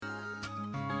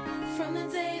From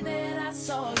the day that I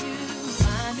saw you,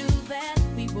 I knew that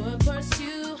we would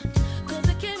pursue. Cause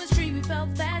the chemistry we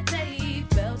felt that day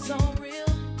felt so real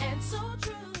and so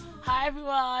true. Hi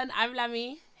everyone, I'm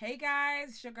Lammy. Hey guys,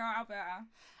 it's your girl Alberta.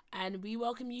 And we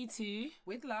welcome you to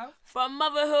With love. From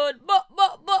Motherhood.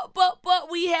 But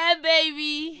we here,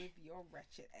 baby. With your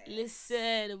wretched ass.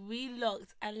 Listen, we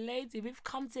locked and loaded. We've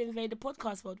come to invade the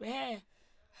podcast world. We're here.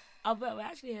 Alberta, we're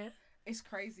actually here. It's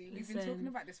crazy. Listen, We've been talking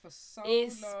about this for so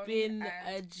It's long. been and a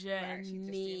we're actually just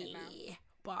doing it journey. now.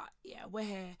 But yeah, we're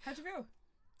here. How'd you feel?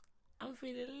 I'm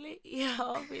feeling lit,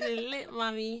 I'm feeling lit,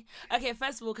 mommy. Okay,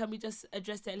 first of all, can we just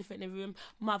address the elephant in the room?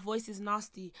 My voice is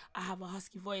nasty. I have a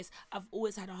husky voice. I've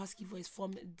always had a husky voice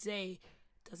from day.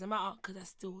 Doesn't matter, because I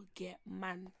still get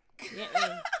man. You get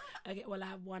me? Okay, well, I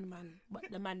have one man, but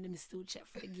the man them still check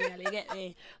for the girl, you get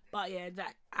me? But yeah,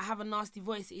 that I have a nasty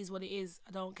voice. It is what it is.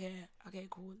 I don't care. Okay,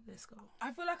 cool, let's go.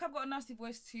 I feel like I've got a nasty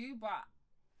voice too, but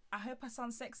I hope I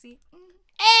sound sexy.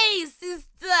 Hey,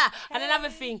 sister! And another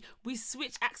thing, we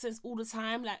switch accents all the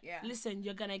time. Like, listen,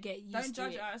 you're gonna get used to it.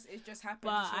 Don't judge us, it just happens.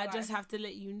 But I just have to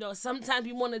let you know. Sometimes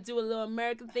we want to do a little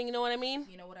American thing, you know what I mean?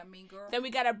 You know what I mean, girl? Then we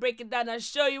gotta break it down and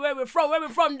show you where we're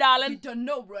from, darling. You don't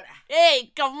know, brother.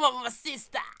 Hey, come on, my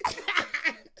sister.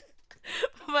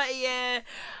 But yeah,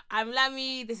 I'm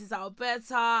Lammy, this is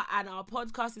Alberta, and our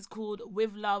podcast is called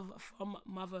With Love from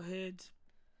Motherhood.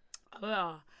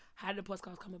 Well, how did the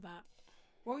podcast come about?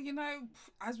 Well, you know,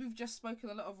 as we've just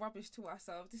spoken a lot of rubbish to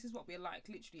ourselves, this is what we're like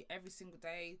literally every single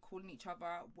day, calling each other,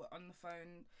 we're on the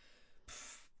phone,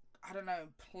 I don't know,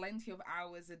 plenty of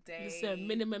hours a day. Listen,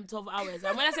 minimum 12 hours.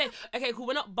 And when I say, okay, cool,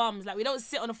 we're not bums. Like, we don't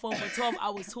sit on the phone for 12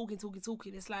 hours talking.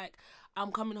 It's like,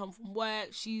 I'm coming home from work,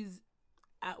 she's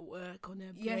at work on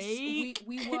her break. Yes,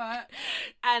 we work.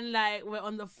 And like, we're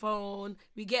on the phone.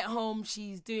 We get home,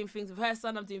 she's doing things with her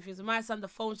son, I'm doing things with my son. The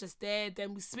phone's just there.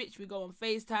 Then we switch, we go on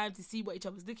FaceTime to see what each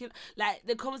other's looking. Like,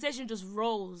 the conversation just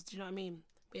rolls. Do you know what I mean?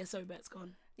 But yeah, sorry, Bert's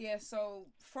gone. Yeah, so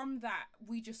from that,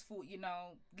 we just thought, you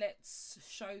know, let's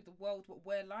show the world what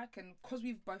we're like. And because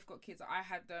we've both got kids, I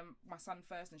had my son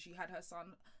first and she had her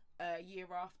son a year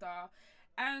after.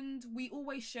 And we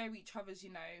always share each other's,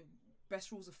 you know, best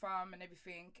rules of thumb and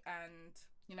everything, and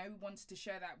you know, we wanted to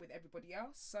share that with everybody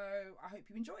else, so I hope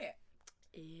you enjoy it.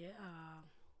 Yeah,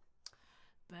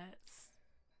 but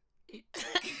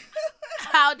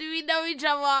how do we know each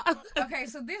other? Okay,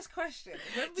 so this question,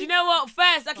 do you know what?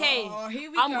 First, okay, here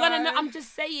we I'm go. gonna know, I'm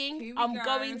just saying, I'm go.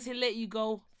 going to let you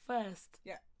go first.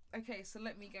 Yeah, okay, so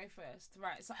let me go first.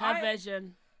 Right, so her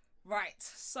version. Right,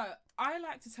 so I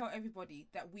like to tell everybody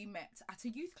that we met at a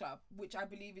youth club, which I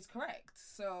believe is correct.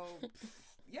 So,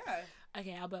 yeah.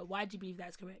 Okay, Albert, why do you believe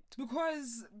that's correct?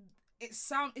 Because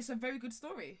it's a very good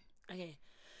story. Okay.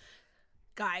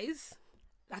 Guys,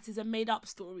 that is a made-up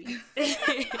story.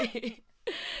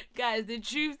 Guys, the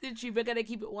truth, we're going to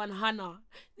keep it 100.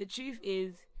 The truth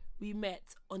is, we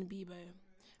met on Bebo.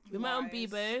 We met on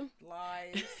Bebo.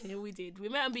 Lies. Yeah, we did. We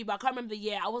met on Bebo. I can't remember the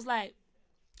year. I was like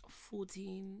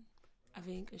 14, I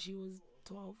think, and she was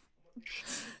 12.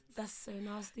 That's so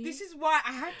nasty. This is why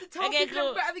I had to tell people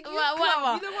cool. about the youth club.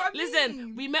 Whatever. You know what I mean?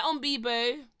 Listen, we met on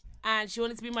Bebo, and she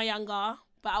wanted to be my younger,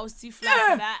 but I was too fly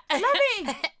for that.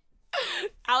 Love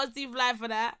I was too fly for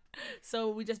that. So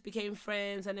we just became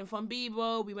friends, and then from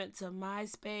Bebo, we went to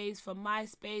MySpace. From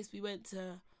MySpace, we went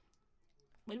to...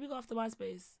 Where did we go after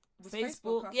MySpace?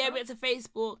 Facebook. Yeah, we went to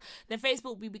Facebook. Then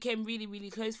Facebook, we became really,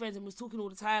 really close friends and was talking all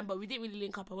the time, but we didn't really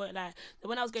link up, I won't lie. Then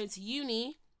when I was going to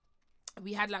uni,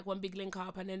 we had like one big link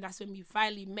up, and then that's when we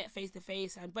finally met face to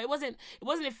face. But it wasn't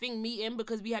a thing meeting,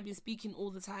 because we had been speaking all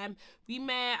the time. We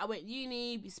met, I went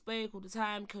uni, we spoke all the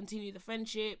time, continued the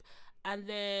friendship, and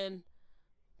then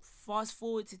fast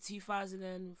forward to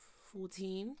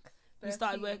 2014. We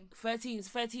started work 13,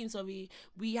 so we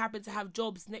happened to have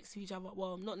jobs next to each other.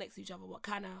 Well, not next to each other, but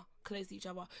kind of close to each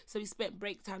other. So we spent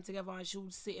break time together, and she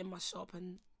would sit in my shop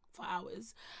and for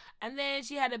hours. And then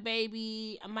she had a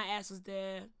baby, and my ass was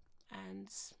there, and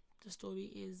the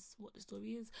story is what the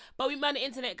story is. But we met on the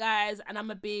internet, guys, and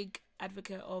I'm a big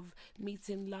advocate of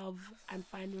meeting love and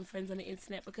finding friends on the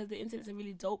internet, because the internet's a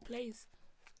really dope place.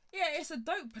 Yeah, it's a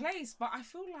dope place, but I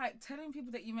feel like telling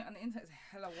people that you met on the internet is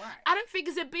hella whack. I don't think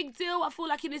it's a big deal. I feel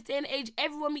like in this day and age,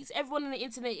 everyone meets everyone on the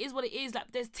internet. It is what it is.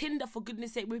 Like, there's Tinder, for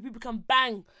goodness sake, where people can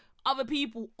bang other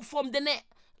people from the net.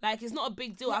 Like, it's not a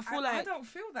big deal. Well, I I don't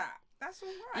feel that. That's all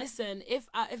right. Listen, if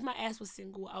my ass was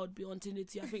single, I would be on Tinder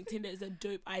too. I think Tinder is a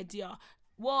dope idea.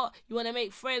 What? You want to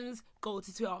make friends? Go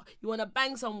to Twitter. You want to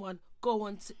bang someone? Go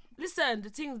on Listen, the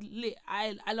thing's lit.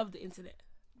 I love the internet.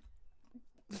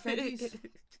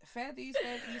 Fair dues.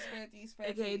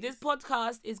 Okay, this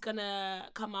podcast is gonna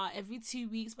come out every 2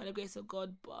 weeks by the grace of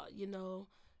God, but you know,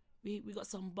 we got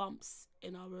some bumps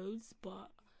in our roads, but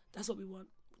that's what we want.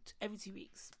 Every 2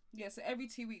 weeks. Yeah, so every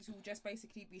 2 weeks we'll just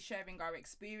basically be sharing our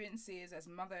experiences as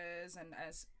mothers and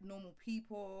as normal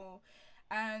people.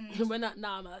 And We're not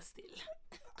normal still.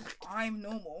 I'm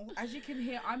normal. As you can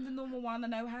hear, I'm the normal one. I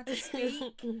know how to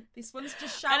speak. This one's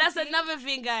just shouting. And that's another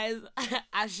thing, guys.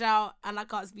 I shout and I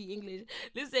can't speak English.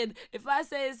 Listen, if I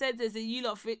say a sentence and you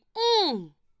lot think,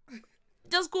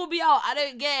 just call me out. I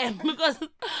don't get it because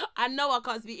I know I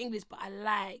can't speak English, but I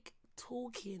like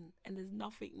talking and there's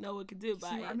nothing no one can do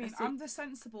about it. I mean, I'm the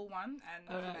sensible one, and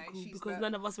Alright, cool, she's because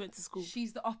none of us went to school.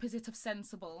 She's the opposite of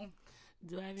sensible.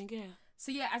 Do I even care?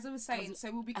 So yeah, as I was saying,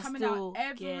 so we'll be coming out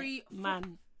every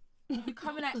man. We'll be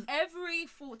coming out every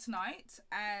fortnight,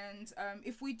 and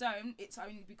if we don't, it's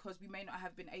only because we may not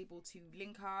have been able to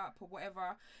link up or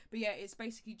whatever. But yeah, it's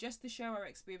basically just to share our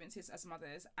experiences as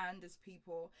mothers and as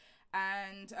people.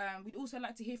 And we'd also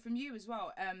like to hear from you as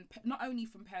well. Not only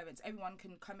from parents, everyone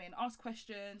can come in, ask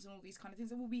questions and all these kind of things,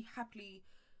 and we'll be happily.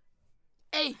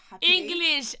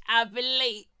 English, I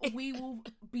believe. We will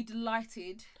be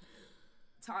delighted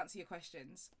to answer your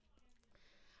questions.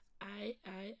 I.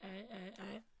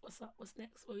 What's up? What's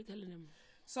next? What are you telling him?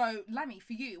 So, Lammy,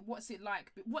 for you, what's it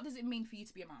like? What does it mean for you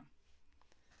to be a mum?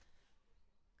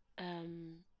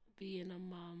 Being a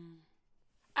mum.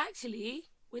 Actually,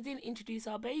 we didn't introduce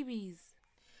our babies.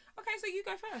 Okay, so you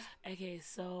go first. Okay,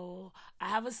 so I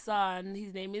have a son.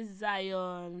 His name is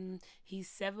Zion. He's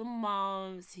 7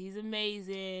 months. He's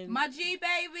amazing. My G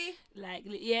baby. Like,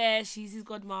 yeah, she's his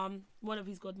godmom, one of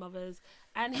his godmothers.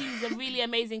 And he's a really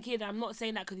amazing kid. I'm not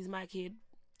saying that because he's my kid.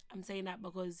 I'm saying that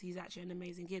because he's actually an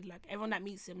amazing kid. Like, everyone that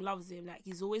meets him loves him. Like,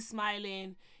 he's always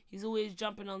smiling. He's always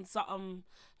jumping on something.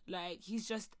 Like, he's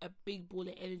just a big ball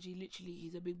of energy. Literally,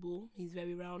 he's a big ball. He's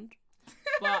very round.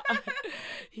 But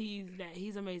he's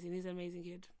amazing. He's an amazing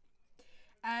kid.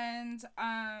 And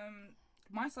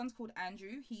my son's called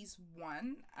Andrew. He's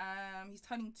 1. He's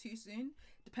turning 2 soon.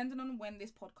 Depending on when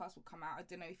this podcast will come out, I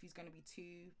don't know if he's going to be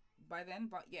 2 by then.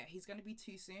 But yeah, he's going to be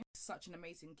 2 soon. Such an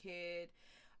amazing kid.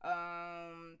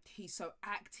 He's so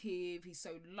active, he's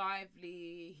so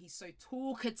lively, he's so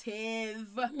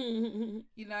talkative.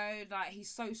 You know, like, he's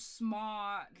so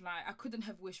smart. Like, I couldn't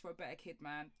have wished for a better kid,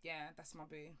 man. Yeah, that's my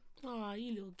boo. Oh,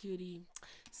 you little cutie.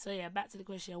 So yeah, back to the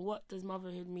question, what does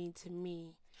motherhood mean to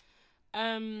me?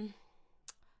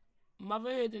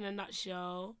 Motherhood in a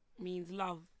nutshell means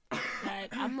love.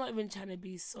 Like, I'm not even trying to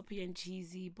be soppy and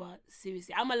cheesy, but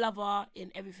seriously, I'm a lover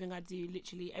in everything I do.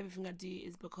 Literally, everything I do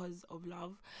is because of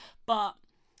love. But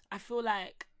I feel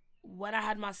like when I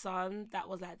had my son, that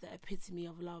was like the epitome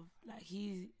of love. Like,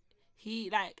 he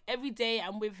like, every day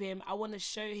I'm with him, I want to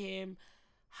show him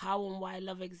how and why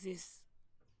love exists.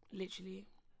 Literally.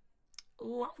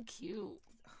 Oh, I'm cute.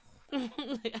 Finish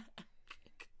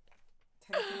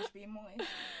being moist.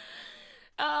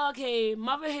 Okay,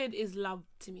 motherhood is love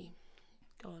to me.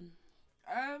 Go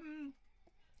on.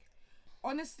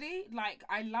 Honestly, like,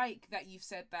 I like that you've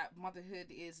said that motherhood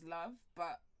is love,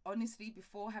 but honestly,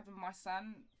 before having my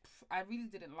son, I really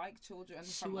didn't like children.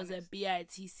 She was a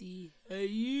bitch.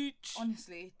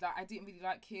 Honestly, like, I didn't really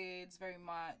like kids very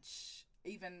much.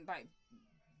 Even, like,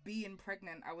 being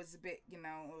pregnant, I was a bit, you know,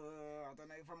 I don't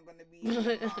know if I'm gonna be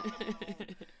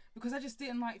because I just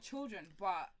didn't like children.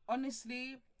 But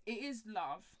honestly, it is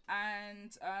love,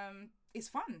 and it's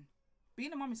fun.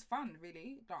 Being a mum is fun,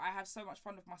 really. Like, I have so much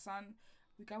fun with my son.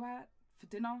 We go out for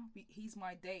dinner. He's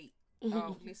my date.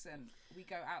 Oh, listen, we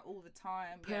go out all the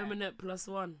time. Permanent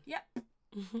 +1. Yep,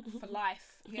 for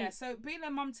life. Yeah. So being a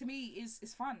mum to me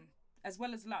is fun as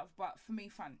well as love, but for me,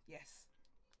 fun. Yes.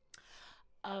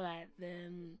 All right,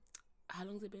 then. How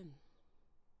long's it been?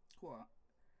 What?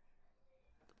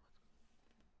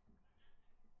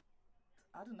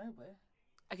 I don't know, boy.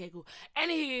 Okay, cool.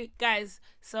 Anywho, guys,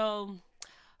 so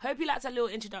hope you liked our little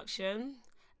introduction.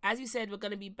 As you said, we're going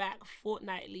to be back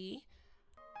fortnightly.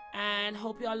 And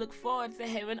hope y'all look forward to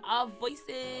hearing our voices.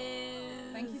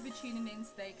 Thank you for tuning in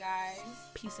today, guys.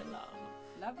 Peace and love.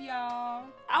 Love y'all.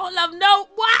 I don't love no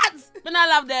what? But I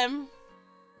love them.